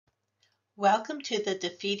Welcome to the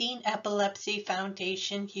Defeating Epilepsy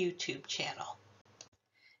Foundation YouTube channel.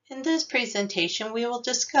 In this presentation, we will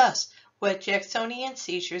discuss what Jacksonian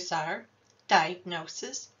seizures are,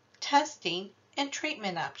 diagnosis, testing, and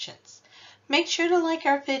treatment options. Make sure to like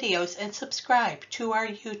our videos and subscribe to our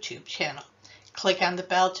YouTube channel. Click on the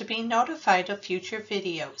bell to be notified of future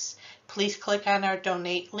videos. Please click on our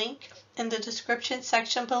donate link in the description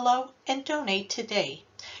section below and donate today.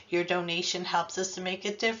 Your donation helps us to make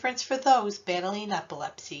a difference for those battling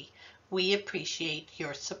epilepsy. We appreciate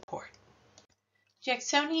your support.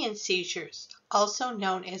 Jacksonian seizures, also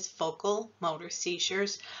known as focal motor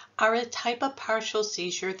seizures, are a type of partial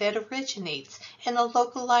seizure that originates in a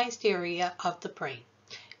localized area of the brain.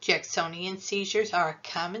 Jacksonian seizures are a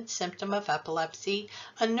common symptom of epilepsy,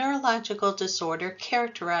 a neurological disorder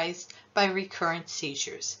characterized by recurrent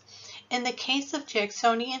seizures. In the case of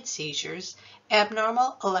Jacksonian seizures,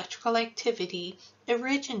 abnormal electrical activity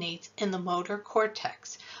originates in the motor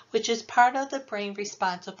cortex, which is part of the brain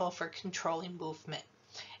responsible for controlling movement.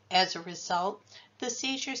 As a result, the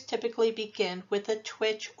seizures typically begin with a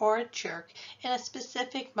twitch or a jerk in a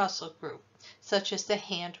specific muscle group, such as the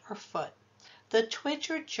hand or foot. The twitch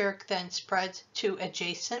or jerk then spreads to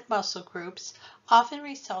adjacent muscle groups, often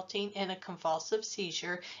resulting in a convulsive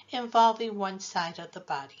seizure involving one side of the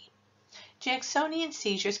body. Jacksonian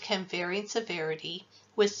seizures can vary in severity,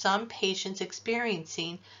 with some patients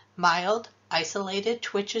experiencing mild, isolated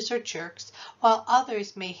twitches or jerks, while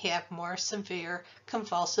others may have more severe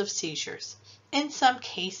convulsive seizures. In some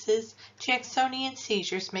cases, Jacksonian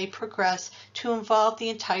seizures may progress to involve the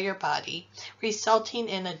entire body, resulting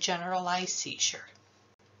in a generalized seizure.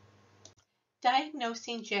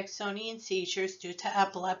 Diagnosing Jacksonian seizures due to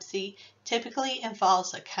epilepsy typically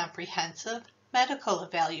involves a comprehensive medical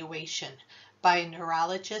evaluation by a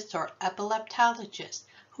neurologist or epileptologist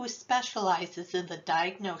who specializes in the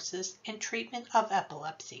diagnosis and treatment of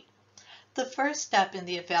epilepsy. The first step in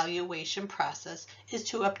the evaluation process is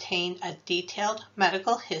to obtain a detailed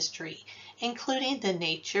medical history, including the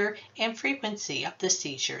nature and frequency of the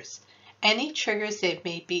seizures, any triggers that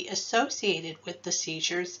may be associated with the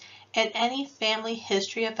seizures, and any family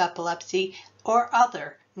history of epilepsy or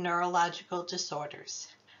other neurological disorders.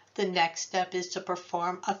 The next step is to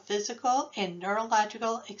perform a physical and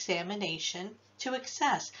neurological examination to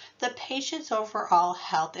assess the patient's overall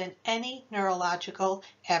health and any neurological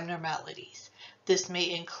abnormalities. This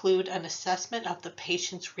may include an assessment of the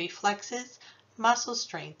patient's reflexes, muscle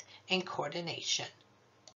strength, and coordination.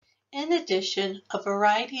 In addition, a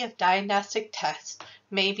variety of diagnostic tests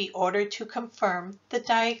may be ordered to confirm the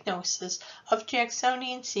diagnosis of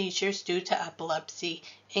Jacksonian seizures due to epilepsy,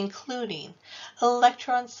 including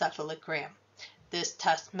electroencephalogram. This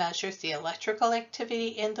test measures the electrical activity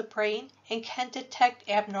in the brain and can detect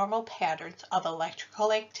abnormal patterns of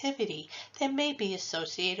electrical activity that may be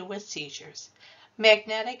associated with seizures.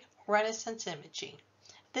 Magnetic resonance imaging.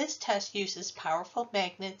 This test uses powerful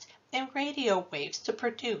magnets and radio waves to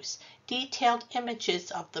produce detailed images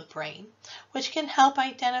of the brain, which can help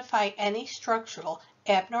identify any structural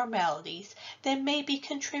abnormalities that may be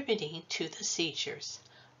contributing to the seizures.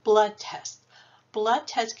 Blood tests. Blood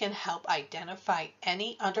tests can help identify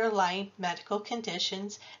any underlying medical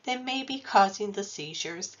conditions that may be causing the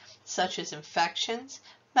seizures, such as infections,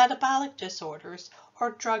 metabolic disorders,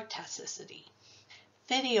 or drug toxicity.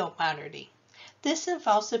 Video monitoring. This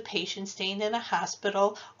involves the patient staying in a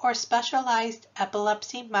hospital or specialized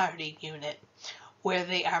epilepsy monitoring unit, where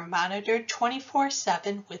they are monitored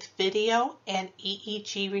 24/7 with video and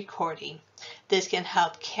EEG recording. This can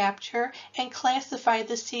help capture and classify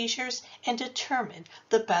the seizures and determine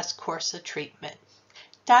the best course of treatment.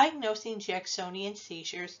 Diagnosing Jacksonian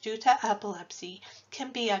seizures due to epilepsy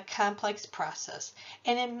can be a complex process,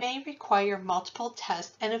 and it may require multiple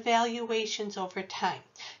tests and evaluations over time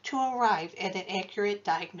to arrive at an accurate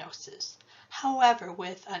diagnosis. However,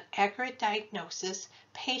 with an accurate diagnosis,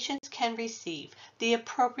 patients can receive the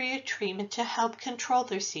appropriate treatment to help control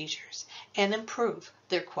their seizures and improve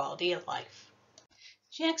their quality of life.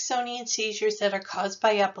 Jacksonian seizures that are caused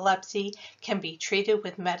by epilepsy can be treated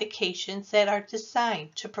with medications that are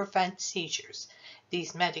designed to prevent seizures.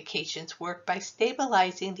 These medications work by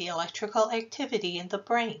stabilizing the electrical activity in the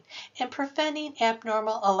brain and preventing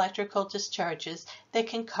abnormal electrical discharges that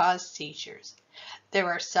can cause seizures. There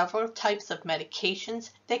are several types of medications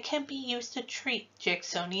that can be used to treat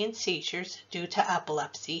Jacksonian seizures due to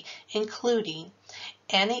epilepsy, including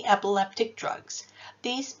anti-epileptic drugs.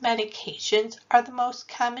 These medications are the most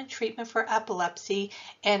common treatment for epilepsy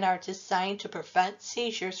and are designed to prevent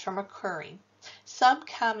seizures from occurring. Some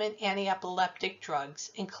common anti-epileptic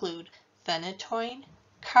drugs include phenytoin,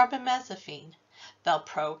 carbamazepine.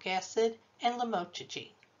 valproic acid, and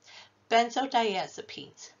lamotrigine.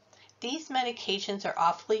 Benzodiazepines. These medications are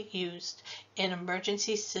often used in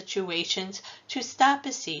emergency situations to stop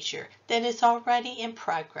a seizure that is already in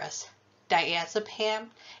progress. Diazepam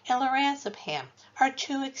and lorazepam are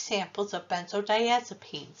two examples of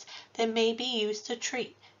benzodiazepines that may be used to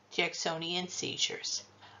treat Jacksonian seizures.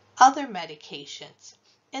 Other medications.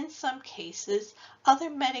 In some cases, other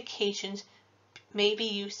medications may be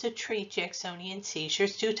used to treat Jacksonian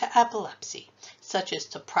seizures due to epilepsy, such as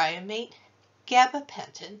topiramate,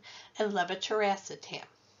 gabapentin, and levetiracetam.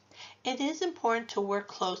 It is important to work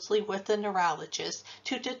closely with the neurologist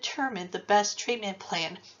to determine the best treatment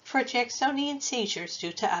plan for Jacksonian seizures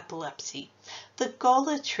due to epilepsy. The goal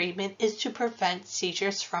of treatment is to prevent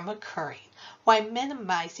seizures from occurring while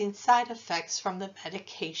minimizing side effects from the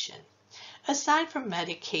medication. Aside from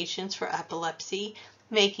medications for epilepsy,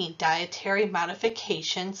 making dietary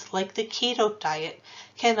modifications like the keto diet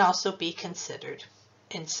can also be considered.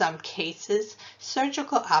 In some cases,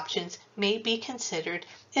 surgical options may be considered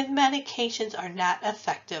if medications are not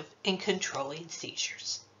effective in controlling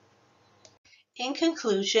seizures. In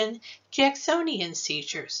conclusion, Jacksonian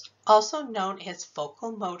seizures, also known as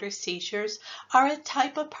focal motor seizures, are a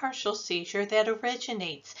type of partial seizure that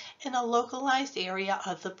originates in a localized area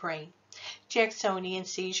of the brain. Jacksonian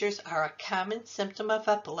seizures are a common symptom of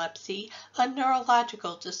epilepsy, a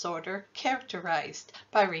neurological disorder characterized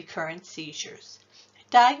by recurrent seizures.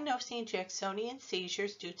 Diagnosing Jacksonian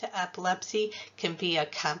seizures due to epilepsy can be a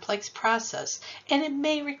complex process, and it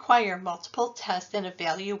may require multiple tests and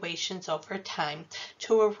evaluations over time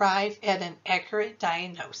to arrive at an accurate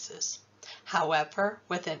diagnosis. However,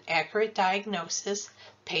 with an accurate diagnosis,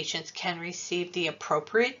 patients can receive the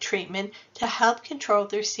appropriate treatment to help control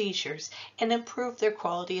their seizures and improve their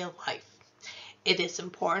quality of life. It is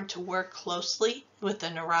important to work closely with the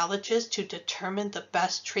neurologist to determine the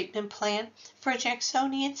best treatment plan for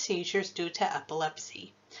Jacksonian seizures due to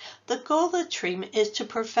epilepsy. The goal of treatment is to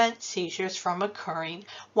prevent seizures from occurring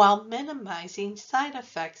while minimizing side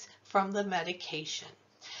effects from the medication.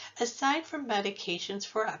 Aside from medications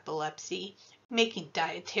for epilepsy, making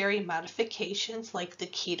dietary modifications like the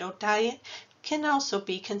keto diet can also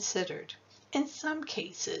be considered. In some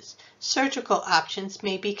cases, surgical options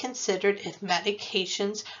may be considered if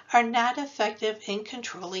medications are not effective in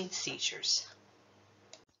controlling seizures.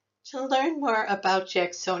 To learn more about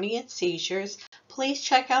Jacksonian seizures, please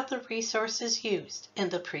check out the resources used in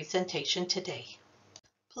the presentation today.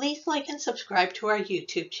 Please like and subscribe to our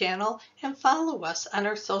YouTube channel and follow us on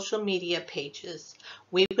our social media pages.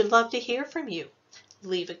 We would love to hear from you.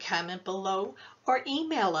 Leave a comment below or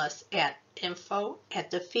email us at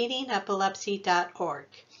info@defeatingepilepsy.org.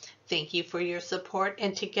 Thank you for your support,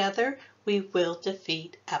 and together we will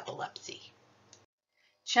defeat epilepsy.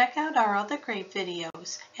 Check out our other great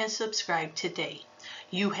videos and subscribe today.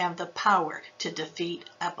 You have the power to defeat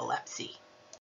epilepsy.